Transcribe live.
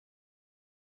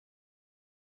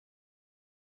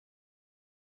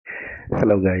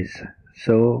Hello guys.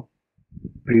 So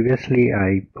previously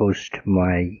I pushed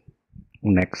my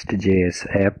next.js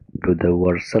app to the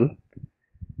Vercel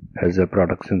as a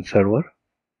production server.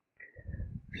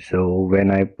 So when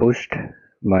I pushed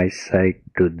my site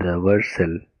to the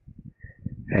Vercel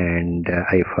and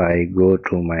if I go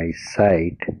to my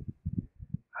site,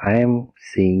 I am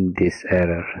seeing this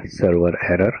error, server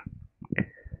error,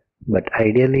 but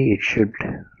ideally it should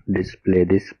display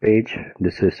this page.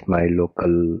 This is my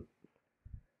local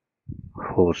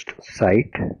host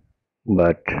site,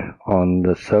 but on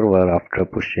the server after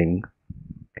pushing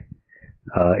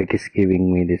it is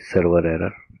giving me this server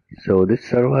error. So this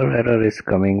server error is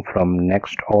coming from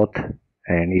next-auth,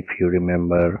 and if you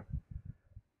remember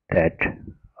that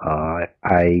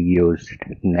I used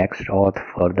next-auth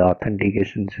for the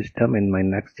authentication system in my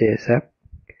next.js app.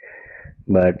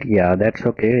 But yeah, that's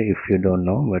okay if you don't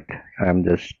know, but I'm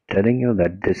just telling you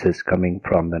that this is coming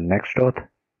from the next-auth.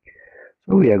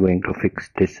 So we are going to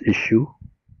fix this issue.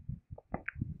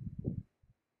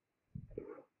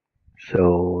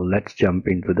 So let's jump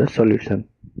into the solution.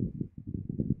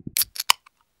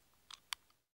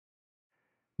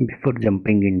 Before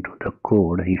jumping into the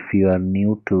code, if you are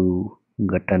new to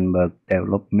Gutenberg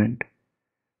development,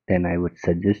 then I would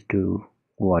suggest to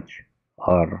watch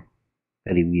or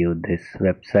review this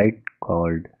website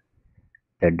called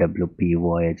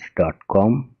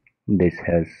wpvoyage.com. This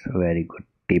has very good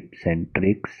tips and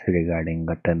tricks regarding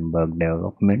Gutenberg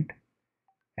development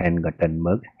and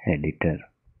Gutenberg editor.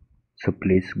 So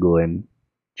please go and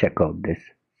check out this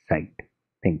site.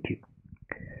 Thank you.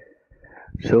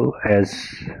 So as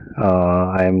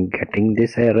I am getting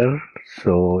this error,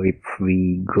 so if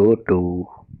we go to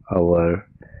our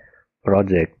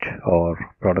project or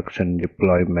production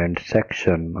deployment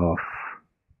section of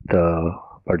the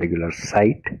particular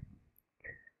site,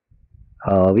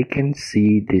 we can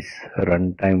see this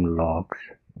runtime logs.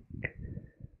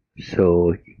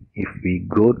 So if we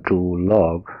go to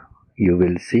log, you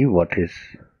will see what is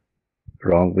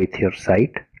wrong with your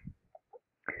site.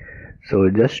 So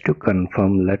just to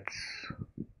confirm,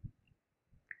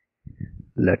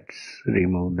 let's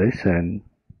remove this and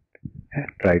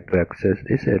try to access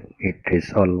this. It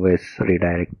is always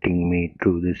redirecting me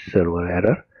to this server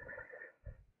error.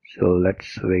 So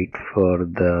let's wait for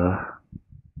the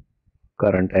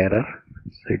current error.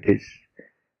 So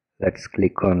let's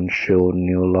click on show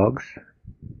new logs.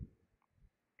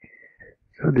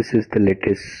 So this is the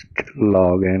latest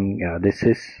log, and yeah, this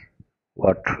is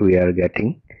what we are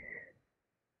getting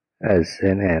as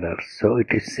an error. So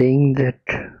it is saying that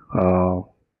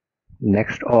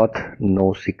next-auth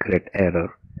no secret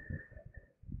error.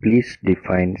 Please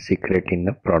define secret in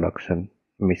the production.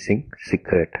 Missing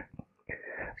secret.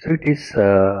 So it is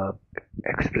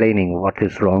explaining what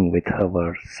is wrong with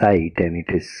our site, and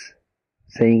it is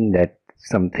saying that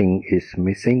something is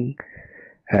missing,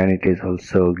 and it is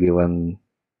also giving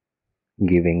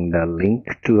the link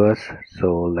to us.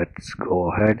 So let's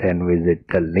go ahead and visit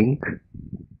the link.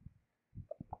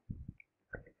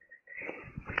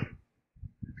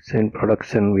 So in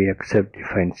production we accept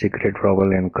define secret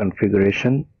role and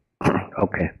configuration.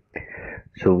 Okay,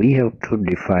 so we have to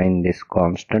define this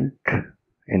constant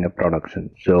in a production.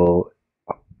 So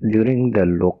during the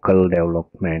local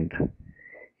development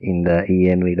in the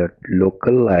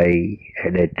env.local, I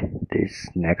added this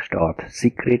next-auth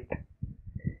secret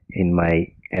in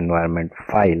my environment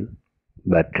file,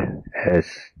 but as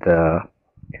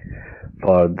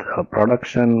for the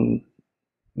production,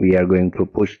 we are going to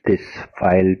push this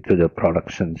file to the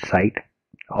production site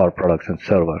or production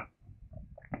server.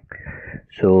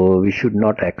 So we should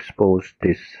not expose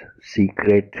this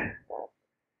secret.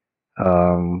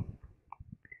 So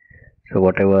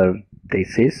whatever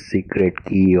this is, secret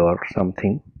key or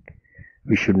something,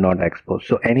 we should not expose.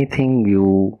 So anything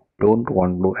you don't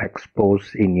want to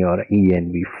expose in your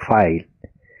env file,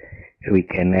 we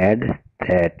can add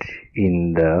that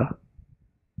in the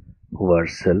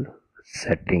Vercel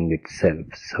setting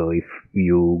itself. So if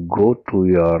you go to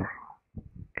your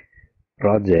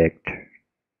project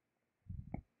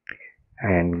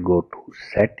and go to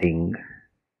setting,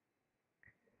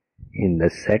 in the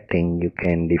setting you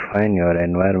can define your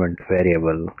environment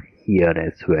variable here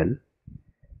as well.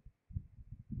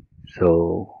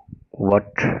 So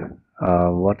what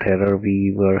error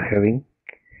we were having?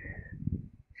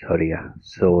 Sorry, yeah.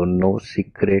 So no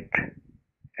secret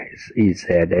is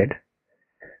added.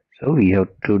 So we have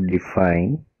to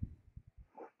define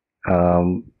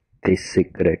this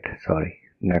secret,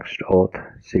 next-auth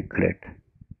secret.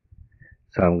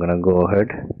 So I'm gonna go ahead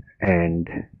and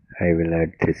I will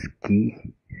add this key,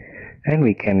 and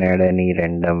we can add any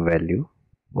random value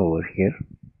over here,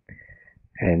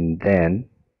 and then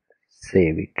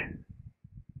save it.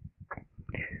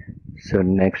 So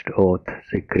next auth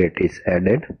secret is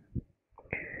added.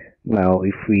 Now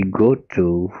if we go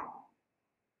to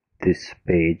this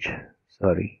page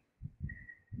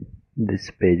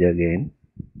again,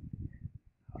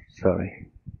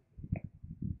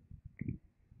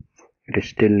 it is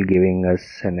still giving us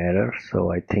an error,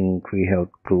 so I think we have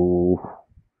to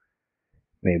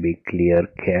maybe clear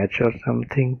cache or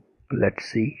something. Let's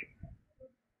see.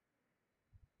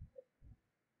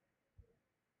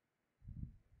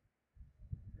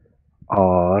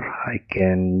 Or I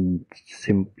can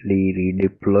simply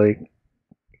redeploy.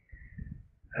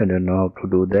 I don't know how to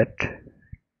do that.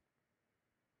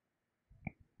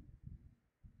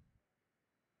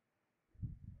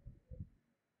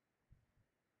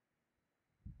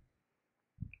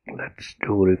 Let's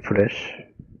do refresh.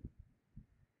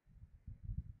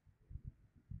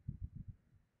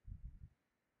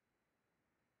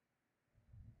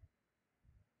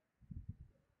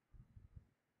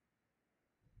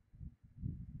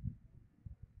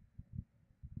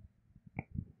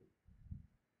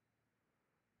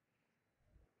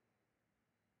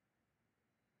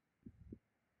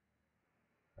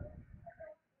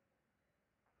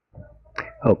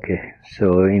 Okay,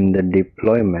 so in the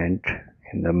deployment,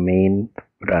 in the main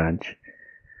branch,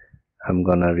 I'm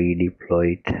gonna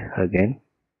redeploy it again.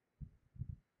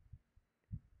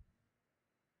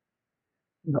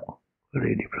 No,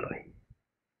 redeploy.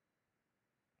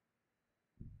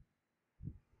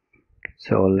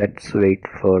 So let's wait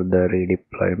for the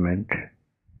redeployment.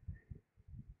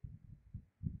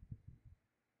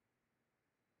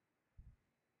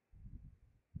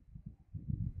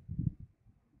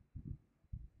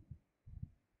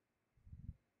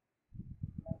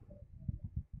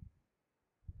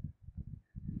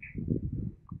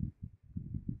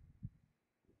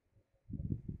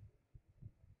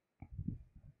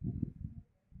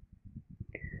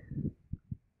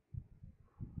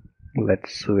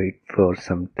 Let's wait for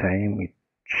some time. It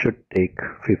should take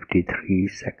 53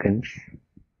 seconds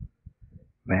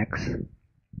max.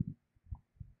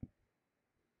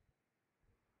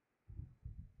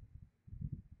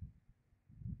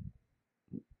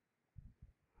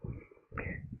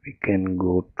 We can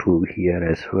go through here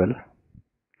as well.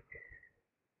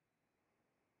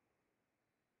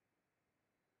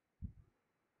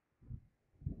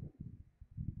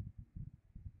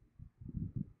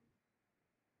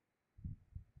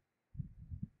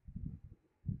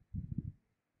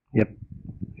 Yep,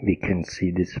 we can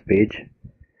see this page.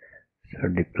 So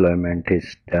deployment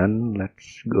is done.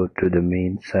 Let's go to the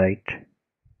main site,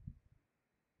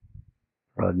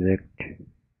 project,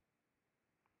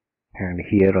 and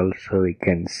here also we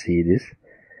can see this.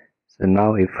 So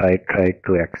now if I try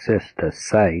to access the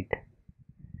site,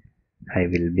 I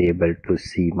will be able to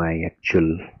see my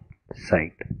actual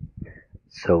site.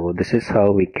 So this is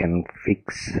how we can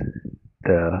fix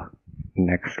the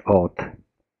next auth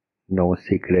no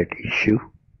secret issue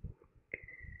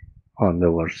on the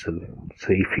Vercel. So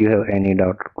if you have any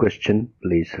doubt or question,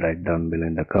 please write down below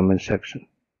in the comment section.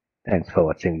 Thanks for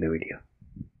watching the video.